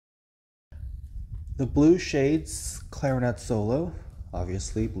The Blue Shades clarinet solo,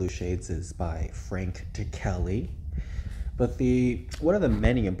 obviously Blue Shades is by Frank DeKelly, but one of the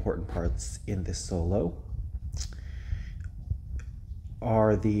many important parts in this solo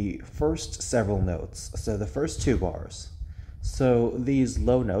are the first several notes, so the first two bars. So these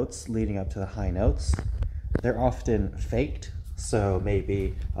low notes leading up to the high notes, they're often faked, so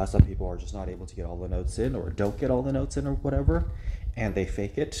maybe some people are just not able to get all the notes in or don't get all the notes in or whatever, and they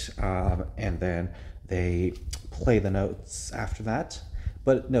fake it, and then they play the notes after that.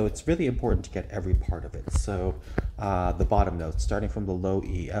 But no, it's really important to get every part of it. So the bottom notes, starting from the low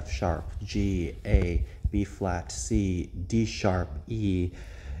E, F sharp, G, A, B flat, C, D sharp, E,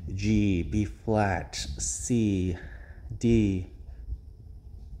 G, B flat, C, D,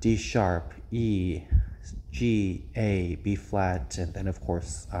 D sharp, E, G, A, B flat, and then of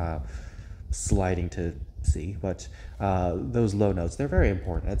course sliding to C. But those low notes, they're very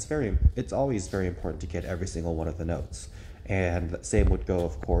important. It's always very important to get every single one of the notes. And the same would go,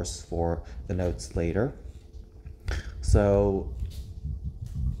 of course, for the notes later. So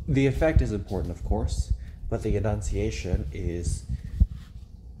the effect is important, of course, but the enunciation is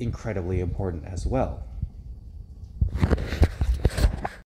incredibly important as well.